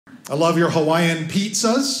I love your Hawaiian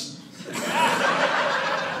pizzas.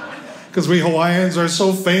 Because we Hawaiians are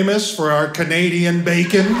so famous for our Canadian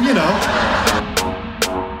bacon, you know.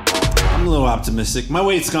 I'm a little optimistic. My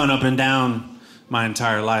weight's gone up and down my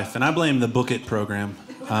entire life, and I blame the Book It program.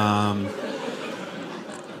 Some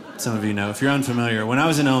of you know. If you're unfamiliar, when I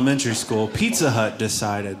was in elementary school, Pizza Hut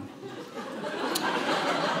decided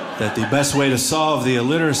that the best way to solve the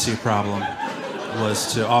illiteracy problem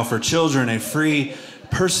was to offer children a free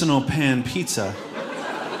personal pan pizza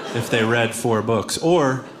if they read 4 books,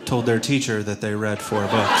 or told their teacher that they read 4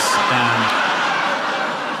 books.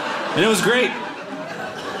 And it was great.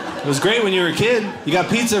 It was great when you were a kid. You got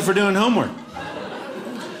pizza for doing homework.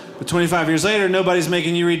 But 25 years later, nobody's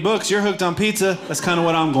making you read books. You're hooked on pizza. That's kind of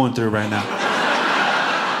what I'm going through right now.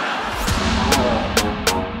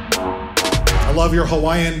 I love your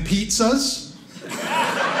Hawaiian pizzas.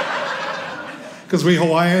 Because we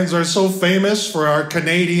Hawaiians are so famous for our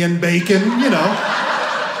Canadian bacon, you know.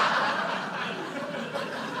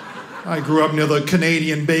 I grew up near the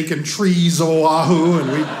Canadian bacon trees of Oahu,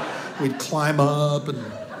 and we'd climb up and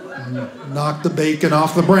knock the bacon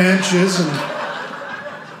off the branches. And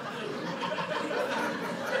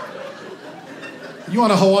you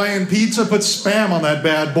want a Hawaiian pizza? Put Spam on that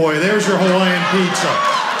bad boy. There's your Hawaiian pizza.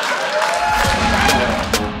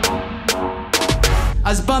 I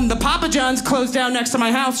was bummed. The Papa John's closed down next to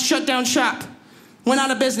my house, shut down shop, went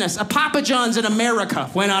out of business. A Papa John's in America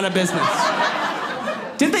went out of business.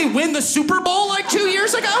 Didn't they win the Super Bowl like 2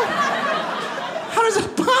 years ago? How does a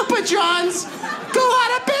Papa John's go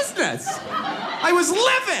out of business? I was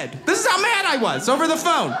livid. This is how mad I was over the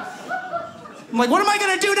phone. I'm like, what am I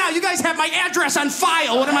gonna do now? You guys have my address on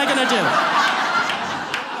file. What am I gonna do?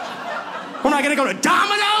 What am I gonna go to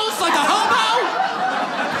Domino's like a hobo?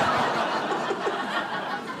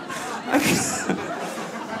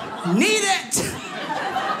 Need it.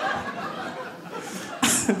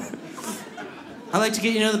 I like to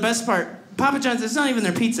get, you know, the best part. Papa John's, it's not even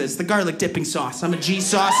their pizza, it's the garlic dipping sauce. I'm a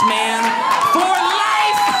G-sauce man for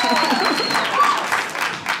life.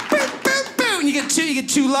 Boom, boom, boom. You get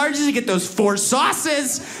two larges, you get those 4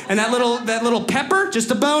 sauces, and that little pepper,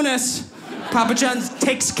 just a bonus. Papa John's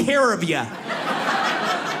takes care of you.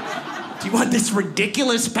 Do you want this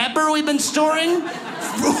ridiculous pepper we've been storing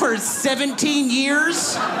for 17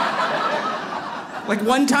 years? Like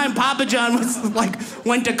one time Papa John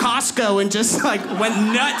went to Costco and just went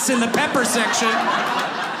nuts in the pepper section.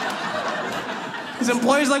 His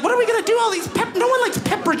employer's like, what are we gonna do all these no one likes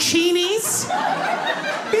pepperoncinis.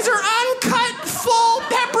 These are uncut full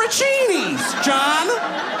pepperoncinis, John.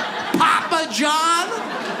 Papa John.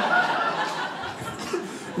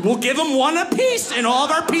 We'll give them 1 apiece in all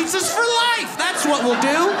of our pizzas for life. That's what we'll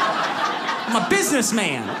do. I'm a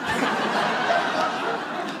businessman.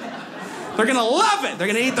 They're gonna love it. They're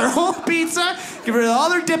gonna eat their whole pizza, get rid of all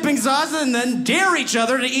their dipping sauces, and then dare each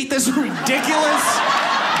other to eat this ridiculous,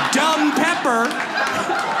 dumb pepper.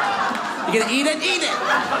 You gonna eat it? Eat it.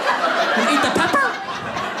 You gonna eat the pepper?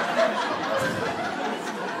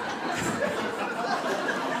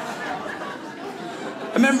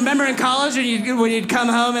 I remember in college when you'd come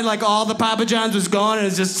home and all the Papa John's was gone and it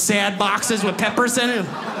was just sad boxes with peppers in it.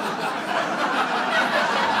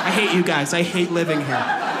 I hate you guys. I hate living here.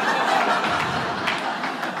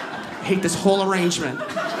 I hate this whole arrangement.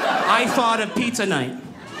 I thought of pizza night.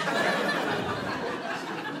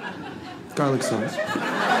 Garlic sauce.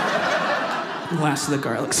 Last of the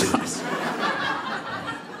garlic sauce.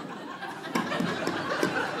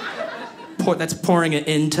 That's pouring it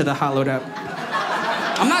into the hollowed out.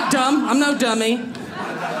 I'm not dumb. I'm no dummy.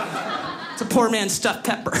 It's a poor man's stuffed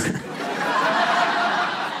pepper.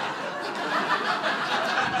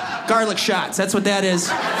 Garlic shots. That's what that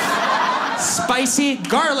is. Spicy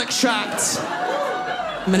garlic shots.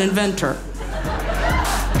 I'm an inventor.